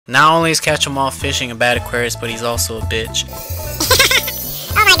Not only is Catch 'em All Fishing a bad Aquarius, but he's also a bitch.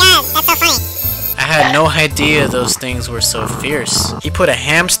 Oh my god, that's so funny. I had no idea those things were so fierce. He put a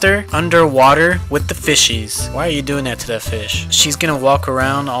hamster underwater with the fishies. Why are you doing that to that fish? She's gonna walk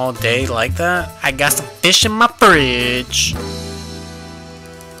around all day like that? I got some fish in my fridge.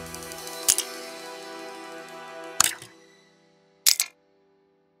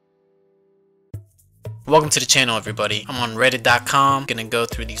 Welcome to the channel, everybody. I'm on reddit.com. Gonna go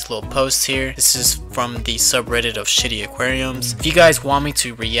through these little posts here. This is from the subreddit of shitty aquariums. If you guys want me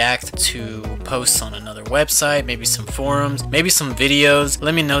to react to posts on another website, maybe some forums, maybe some videos,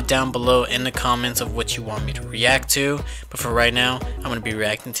 let me know down below in the comments of what you want me to react to. But for right now, I'm gonna be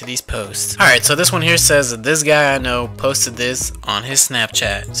reacting to these posts. Alright, so this one here says that this guy I know posted this on his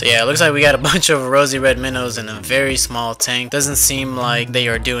Snapchat. So yeah, it looks like we got a bunch of rosy red minnows in a very small tank. Doesn't seem like they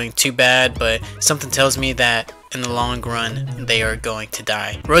are doing too bad, but something tells me that in the long run they are going to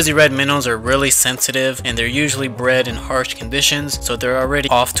die. Rosy red minnows are really sensitive and they're usually bred in harsh conditions, so they're already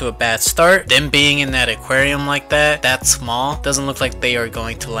off to a bad start. Them being in that aquarium like that small, doesn't look like they are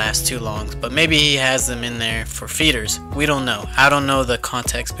going to last too long, but maybe he has them in there for feeders. We don't know. I don't know the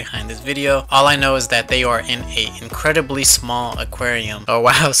context behind this video. All I know is that they are in a incredibly small aquarium. Oh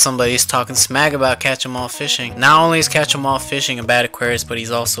wow, somebody's talking smack about Catch 'em All Fishing. Not only is Catch 'em All Fishing a bad Aquarius, but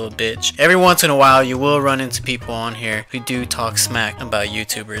he's also a bitch. Every once in a while you will run into people on here who do talk smack about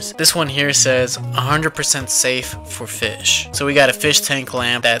YouTubers. This one here says 100% safe for fish. So we got a fish tank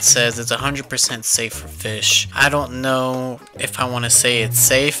lamp that says it's 100% safe for fish. I don't know if I want to say it's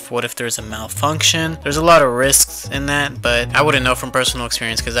safe. What if there's a malfunction? There's a lot of risks in that, but I wouldn't know from personal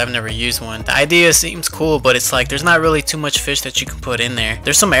experience because I've never used one. The idea seems cool, but it's like there's not really too much fish that you can put in there.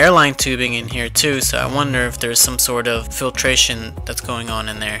 There's some airline tubing in here too, so I wonder if there's some sort of filtration that's going on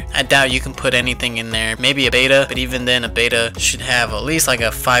in there. I doubt you can put anything in there. Maybe a beta, but even then a beta should have at least like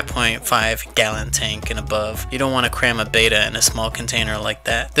a 5.5 gallon tank and above. You don't want to cram a beta in a small container like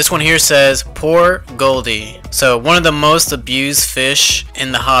that. This one here says poor Goldie. So one of the most abused fish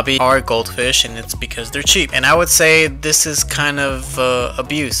in the hobby are goldfish, and it's because they're cheap. And I would say this is kind of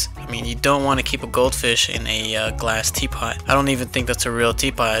abuse. I mean, you don't want to keep a goldfish in a glass teapot. I don't even think that's a real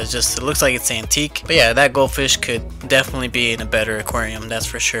teapot. It's just, it looks like it's antique. But yeah, that goldfish could definitely be in a better aquarium, that's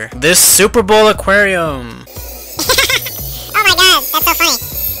for sure. This Super Bowl aquarium. Oh my god, that's so funny.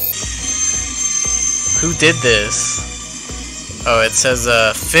 Who did this? Oh, it says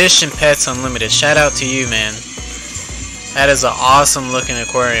Fish and Pets Unlimited. Shout out to you, man. That is an awesome looking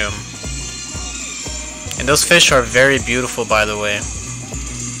aquarium. And those fish are very beautiful, by the way.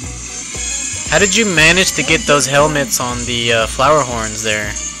 How did you manage to get those helmets on the flower horns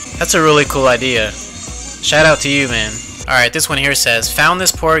there? That's a really cool idea. Shout out to you, man. Alright, this one here says, found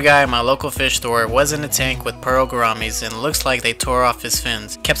this poor guy in my local fish store. Was in a tank with pearl gouramis and looks like they tore off his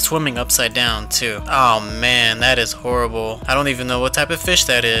fins. Kept swimming upside down too. Oh man, that is horrible. I don't even know what type of fish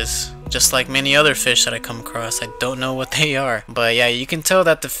that is. Just like many other fish that I come across, I don't know what they are. But yeah, you can tell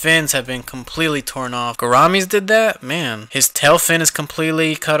that the fins have been completely torn off. Gouramis did that? Man. His tail fin is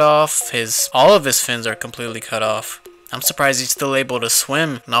completely cut off. All of his fins are completely cut off. I'm surprised he's still able to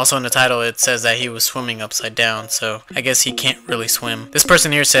swim. And also in the title it says that he was swimming upside down, so I guess he can't really swim. This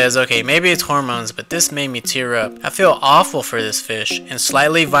person here says, okay, maybe it's hormones, but this made me tear up. I feel awful for this fish and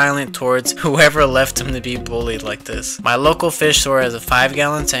slightly violent towards whoever left him to be bullied like this. My local fish store has a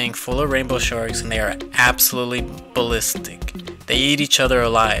 5-gallon tank full of rainbow sharks and they are absolutely ballistic. They eat each other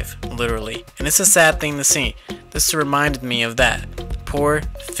alive, literally. And it's a sad thing to see. This reminded me of that. Poor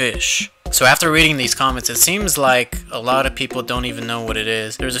fish. So after reading these comments, it seems like a lot of people don't even know what it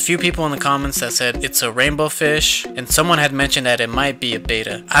is. There's a few people in the comments that said it's a rainbow fish, and someone had mentioned that it might be a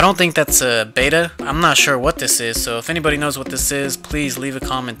beta. I don't think that's a beta. I'm not sure what this is, so if anybody knows what this is, please leave a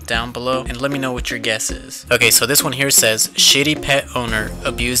comment down below and let me know what your guess is. Okay, so this one here says, shitty pet owner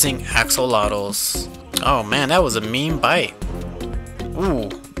abusing axolotls. Oh man, that was a mean bite. Ooh.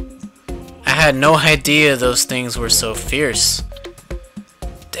 I had no idea those things were so fierce.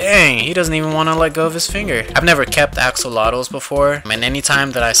 Dang, he doesn't even want to let go of his finger. I've never kept axolotls before, and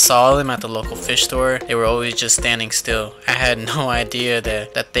anytime that I saw them at the local fish store, they were always just standing still. I had no idea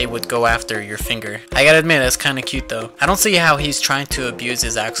that they would go after your finger. I gotta admit, that's kind of cute though. I don't see how he's trying to abuse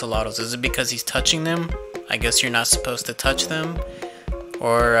his axolotls. Is it because he's touching them? I guess you're not supposed to touch them.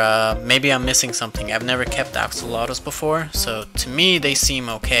 Or maybe I'm missing something. I've never kept axolotls before, so to me they seem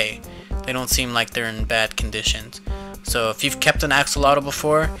okay. They don't seem like they're in bad conditions. So if you've kept an axolotl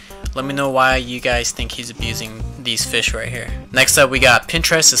before, let me know why you guys think he's abusing these fish right here. Next up, we got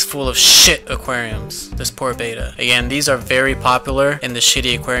Pinterest is full of shit aquariums. This poor beta. Again, these are very popular in the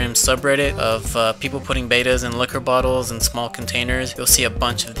shitty aquarium subreddit of people putting betas in liquor bottles and small containers. You'll see a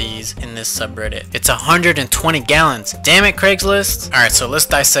bunch of these in this subreddit. It's 120 gallons. Damn it, Craigslist. Alright, so let's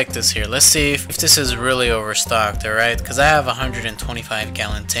dissect this here. Let's see if this is really overstocked, alright? Because I have a 125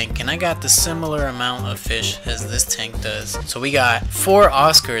 gallon tank and I got the similar amount of fish as this tank does. So we got 4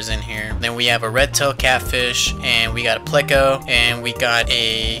 Oscars in here. Then we have a red-tailed catfish, and we got a pleco, and we got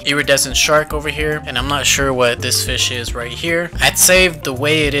a iridescent shark over here, and I'm not sure what this fish is right here. I'd say the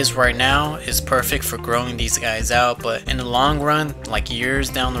way it is right now is perfect for growing these guys out, but in the long run, like years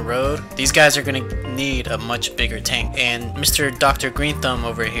down the road, these guys are gonna need a much bigger tank. And Mr. Dr. Green Thumb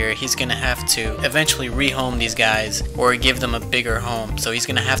over here, he's gonna have to eventually rehome these guys or give them a bigger home. So he's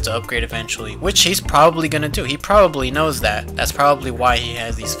gonna have to upgrade eventually, which he's probably gonna do. He probably knows that. That's probably why he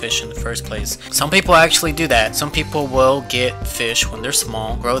has these fish in the first place. Some people actually do that. Some people will get fish when they're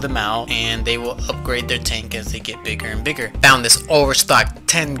small, grow them out, and they will upgrade their tank as they get bigger and bigger. Found this overstocked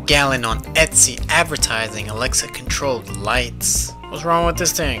 10-gallon on Etsy advertising Alexa controlled lights. What's wrong with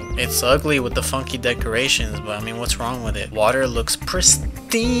this thing? It's ugly with the funky decorations, but I mean, what's wrong with it? Water looks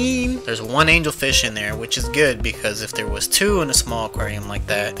pristine. There's 1 angelfish in there, which is good because if there was 2 in a small aquarium like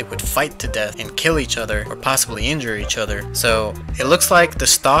that, they would fight to death and kill each other or possibly injure each other. So it looks like the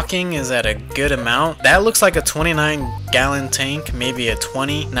stocking is at a good amount. That looks like a 29-gallon tank, maybe a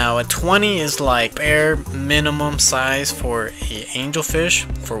 20. Now a 20 is like bare minimum size for a angelfish,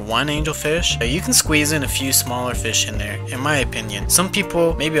 for 1 angelfish. You can squeeze in a few smaller fish in there, in my opinion. Some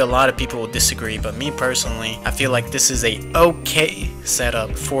people, maybe a lot of people will disagree, but me personally, I feel like this is a okay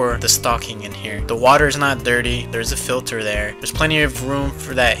setup for the stocking in here. The water is not dirty. There's a filter there. There's plenty of room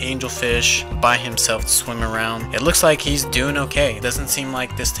for that angelfish by himself to swim around. It looks like he's doing okay. It doesn't seem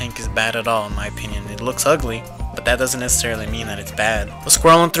like this tank is bad at all, in my opinion. It looks ugly, but that doesn't necessarily mean that it's bad. I was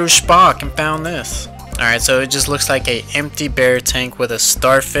scrolling through Spock and found this. Alright, so it just looks like a empty bear tank with a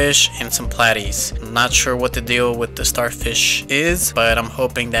starfish and some platies. I'm not sure what the deal with the starfish is, but I'm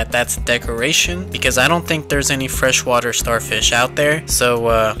hoping that that's decoration because I don't think there's any freshwater starfish out there. So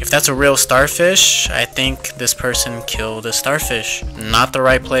if that's a real starfish, I think this person killed a starfish. Not the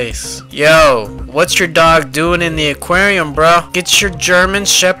right place. Yo, what's your dog doing in the aquarium, bro? Get your German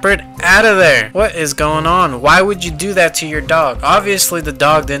Shepherd out of there. What is going on? Why would you do that to your dog? Obviously the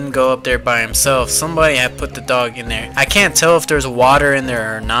dog didn't go up there by himself. Somebody had put the dog in there. I can't tell if there's water in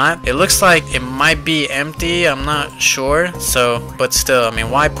there or not. It looks like it might be empty. I'm not sure. So, but still, I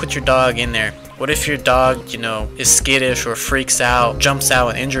mean, why put your dog in there? What if your dog, you know, is skittish or freaks out, jumps out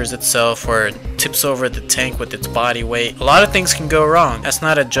and injures itself, or tips over the tank with its body weight? A lot of things can go wrong. That's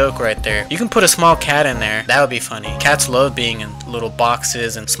not a joke right there. You can put a small cat in there. That would be funny. Cats love being in little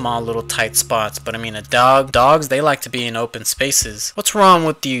boxes and small little tight spots. But I mean, dogs, they like to be in open spaces. What's wrong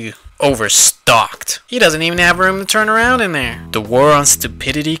with you? Overstocked. He doesn't even have room to turn around in there. The war on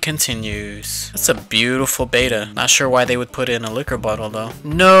stupidity continues. That's a beautiful beta. Not sure why they would put it in a liquor bottle though.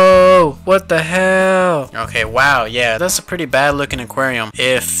 No! What the hell? Okay, wow, yeah, that's a pretty bad looking aquarium.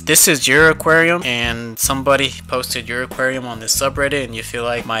 If this is your aquarium and somebody posted your aquarium on this subreddit and you feel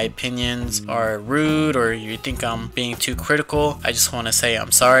like my opinions are rude or you think I'm being too critical, I just want to say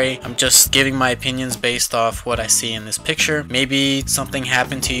I'm sorry. I'm just giving my opinions based off what I see in this picture. Maybe something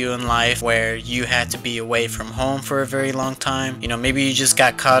happened to you in life where you had to be away from home for a very long time. You know, maybe you just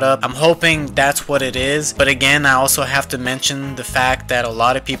got caught up. I'm hoping that's what it is. But again, I also have to mention the fact that a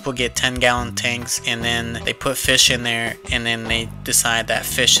lot of people get 10-gallon tanks and then they put fish in there and then they decide that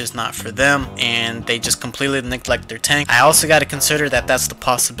fish is not for them and they just completely neglect their tank. I also got to consider that that's the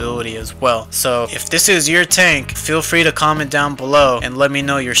possibility as well. So if this is your tank, feel free to comment down below and let me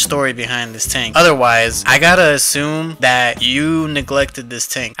know your story behind this tank. Otherwise, I gotta assume that you neglected this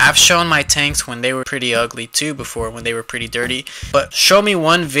tank. I've shown my tanks when they were pretty ugly too before, when they were pretty dirty, but show me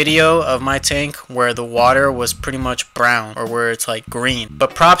one video of my tank where the water was pretty much brown or where it's like green.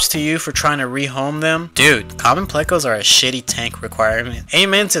 But props to you for trying to rehome them. Dude, common plecos are a shitty tank requirement.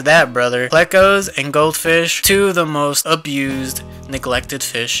 Amen to that, brother. Plecos and goldfish, 2 of the most abused, neglected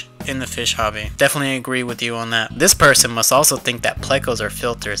fish in the fish hobby. Definitely agree with you on that. This person must also think that plecos are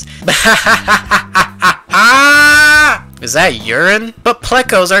filters. Is that urine? But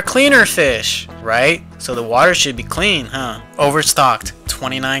plecos are cleaner fish, right? So the water should be clean, huh? Overstocked,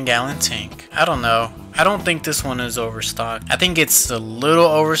 29-gallon tank. I don't know. I don't think this one is overstocked. I think it's a little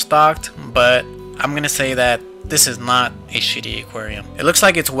overstocked, but I'm gonna say that this is not a shitty aquarium. It looks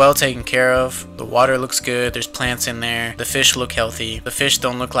like it's well taken care of. The water looks good. There's plants in there. The fish look healthy. The fish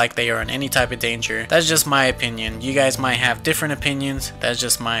don't look like they are in any type of danger. That's just my opinion. You guys might have different opinions. That's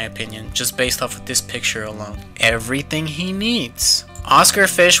just my opinion, just based off of this picture alone. Everything he needs. Oscar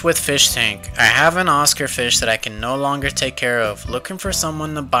fish with fish tank. I have an Oscar fish that I can no longer take care of. Looking for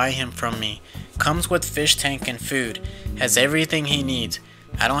someone to buy him from me. Comes with fish tank and food. Has everything he needs.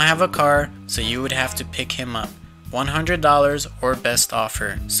 I don't have a car, so you would have to pick him up. $100 or best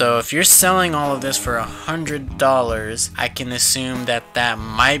offer. So if you're selling all of this for $100, I can assume that that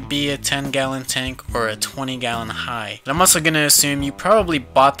might be a 10-gallon tank or a 20-gallon high. And I'm also gonna assume you probably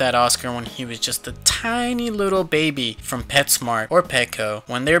bought that Oscar when he was just a tiny little baby from PetSmart or Petco.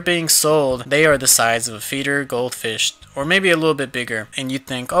 When they're being sold, they are the size of a feeder goldfish, or maybe a little bit bigger, and you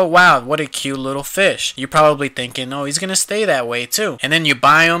think, oh wow, what a cute little fish. You're probably thinking, oh, he's gonna stay that way too. And then you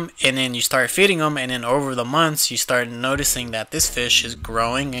buy him, and then you start feeding him, and then over the months you start noticing that this fish is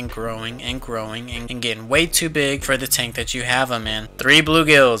growing and growing and growing and getting way too big for the tank that you have him in. 3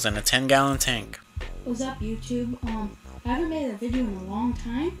 bluegills in a 10-gallon tank. What's up, YouTube? I haven't made a video in a long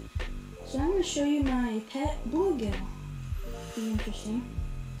time, so I'm gonna show you my pet bluegill. Be interesting.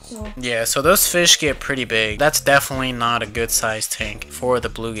 Yeah, so those fish get pretty big. That's definitely not a good sized tank for the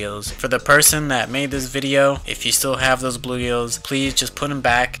bluegills. For the person that made this video, if you still have those bluegills, please just put them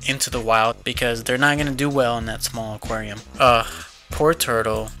back into the wild, because they're not gonna do well in that small aquarium. Poor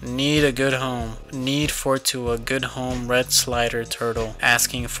turtle. Need a good home. Need for to a good home red slider turtle.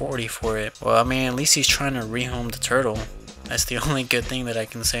 Asking 40 for it. Well, I mean, at least he's trying to rehome the turtle. That's the only good thing that I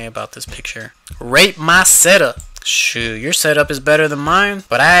can say about this picture. Rate my setup. Shoot, your setup is better than mine.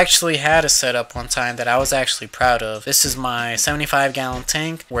 But I actually had a setup one time that I was actually proud of. This is my 75-gallon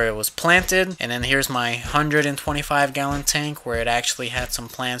tank where it was planted. And then here's my 125-gallon tank where it actually had some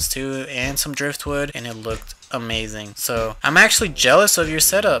plants too and some driftwood, and it looked amazing. So I'm actually jealous of your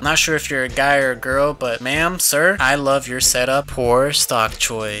setup. Not sure if you're a guy or a girl, but ma'am, sir, I love your setup. Poor stock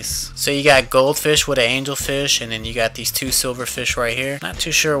choice. So you got goldfish with an angelfish, and then you got these 2 silverfish right here. Not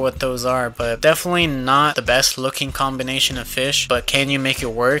too sure what those are, but definitely not the best looking combination of fish. But can you make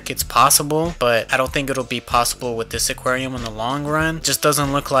it work? It's possible, but I don't think it'll be possible with this aquarium in the long run. It just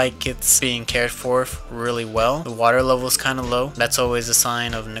doesn't look like it's being cared for really well. The water level is kind of low. That's always a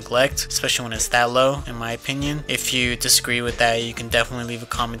sign of neglect, especially when it's that low, in my opinion. If you disagree with that, you can definitely leave a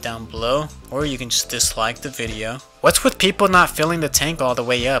comment down below, or you can just dislike the video. What's with people not filling the tank all the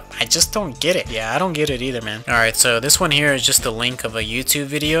way up? I just don't get it. Yeah, I don't get it either, man. Alright, so this one here is just a link of a YouTube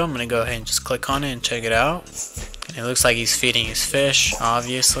video. I'm gonna go ahead and just click on it and check it out. And it looks like he's feeding his fish,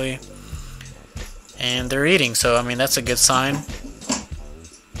 obviously. And they're eating, so I mean, that's a good sign.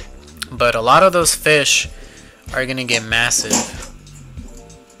 But a lot of those fish are gonna get massive.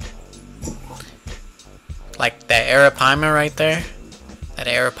 Like that arapaima right there, that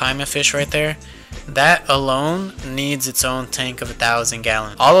arapaima fish right there, that alone needs its own tank of 1,000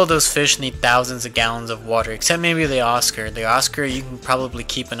 gallons. All of those fish need thousands of gallons of water, except maybe the Oscar. The Oscar you can probably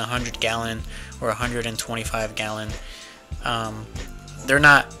keep in 100-gallon or 125-gallon. They're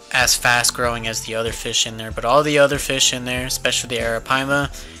not as fast growing as the other fish in there, but all the other fish in there, especially the arapaima,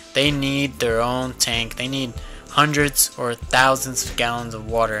 they need their own tank. They need hundreds or thousands of gallons of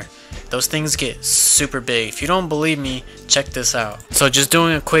water. Those things get super big. If you don't believe me, check this out. So just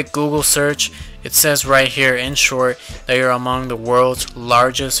doing a quick Google search, it says right here in short, they are among the world's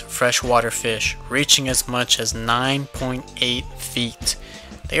largest freshwater fish, reaching as much as 9.8 feet.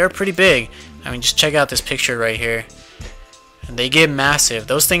 They are pretty big. I mean, just check out this picture right here. And they get massive.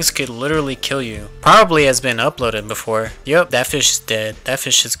 Those things could literally kill you. Probably has been uploaded before. Yep, that fish is dead. That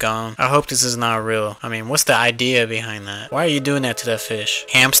fish is gone. I hope this is not real. I mean, what's the idea behind that? Why are you doing that to that fish?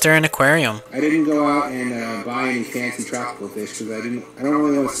 Hamster and aquarium. I didn't go out and buy any fancy tropical fish because I don't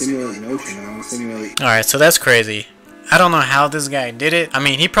really want to simulate an ocean. I want to simulate. Alright, so that's crazy. I don't know how this guy did it. I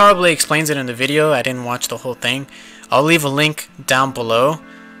mean, he probably explains it in the video. I didn't watch the whole thing. I'll leave a link down below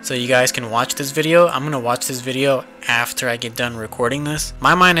so you guys can watch this video. I'm gonna watch this video after I get done recording this.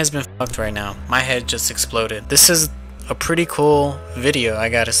 My mind has been fucked right now. My head just exploded. This is a pretty cool video, I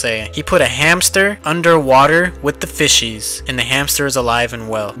gotta say. He put a hamster underwater with the fishies, and the hamster is alive and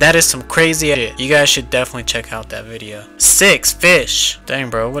well. That is some crazy shit. You guys should definitely check out that video. 6 fish. Dang,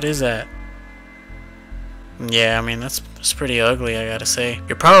 bro, what is that? Yeah, I mean, that's It's pretty ugly, I gotta say.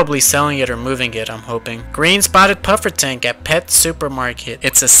 You're probably selling it or moving it, I'm hoping. Green spotted puffer tank at Pet Supermarket.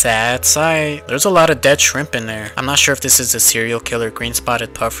 It's a sad sight. There's a lot of dead shrimp in there. I'm not sure if this is a serial killer green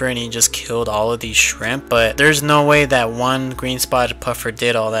spotted puffer and he just killed all of these shrimp, but there's no way that one green spotted puffer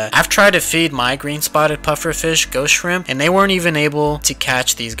did all that. I've tried to feed my green spotted puffer fish ghost shrimp and they weren't even able to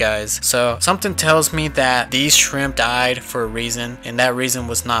catch these guys. So something tells me that these shrimp died for a reason, and that reason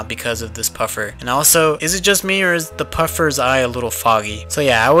was not because of this puffer. And also, is it just me or is the puffer's eye a little foggy? So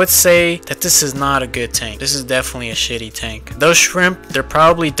yeah, I would say that this is not a good tank. This is definitely a shitty tank. Those shrimp, they're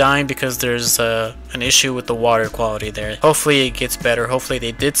probably dying because there's an issue with the water quality there. Hopefully it gets better. Hopefully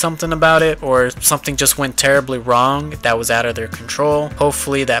they did something about it, or something just went terribly wrong that was out of their control.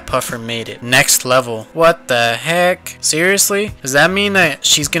 Hopefully that puffer made it. Next level. What the heck? Seriously? Does that mean that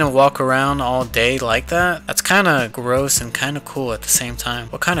she's gonna walk around all day like that? That's kind of gross and kind of cool at the same time.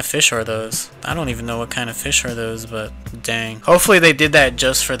 What kind of fish are those? I don't even know what kind of fish are those, but dang. Hopefully they did that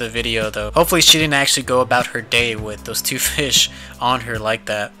just for the video though. Hopefully she didn't actually go about her day with those two fish on her like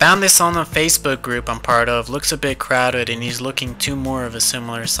that. Found this on the Facebook group I'm part of. Looks a bit crowded and he's looking too more of a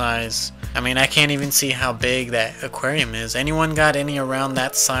similar size. I mean, I can't even see how big that aquarium is. Anyone got any around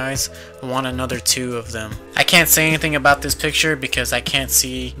that size? I want another 2 of them. I can't say anything about this picture because I can't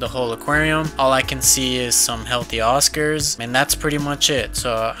see the whole aquarium. All I can see is some healthy Oscars, and that's pretty much it.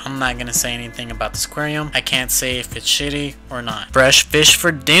 So I'm not gonna say anything about this aquarium. I can't say if it's shitty or not. Fresh fish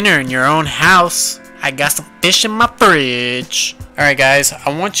for dinner in your own house. I got some fish in my fridge. Alright guys, I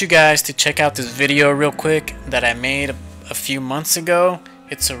want you guys to check out this video real quick that I made a few months ago.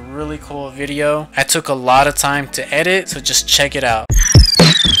 It's a really cool video. I took a lot of time to edit, so just check it out.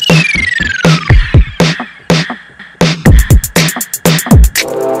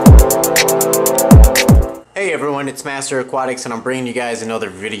 Hey everyone, it's MasterAquatics and I'm bringing you guys another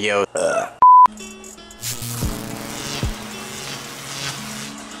video.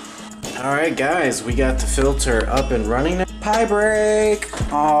 Alright guys, we got the filter up and running now. Pie break!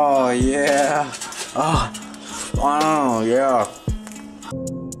 Oh yeah! Oh yeah!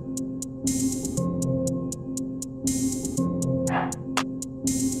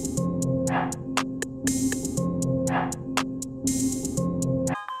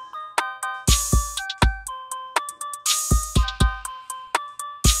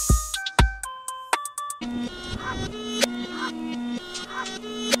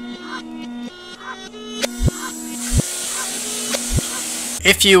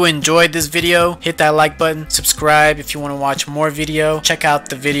 If you enjoyed this video, hit that like button, subscribe if you want to watch more video. Check out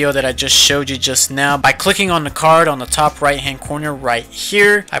the video that I just showed you just now by clicking on the card on the top right hand corner right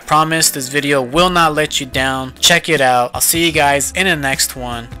here. I promise this video will not let you down. Check it out. I'll see you guys in the next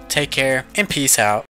one. Take care and peace out.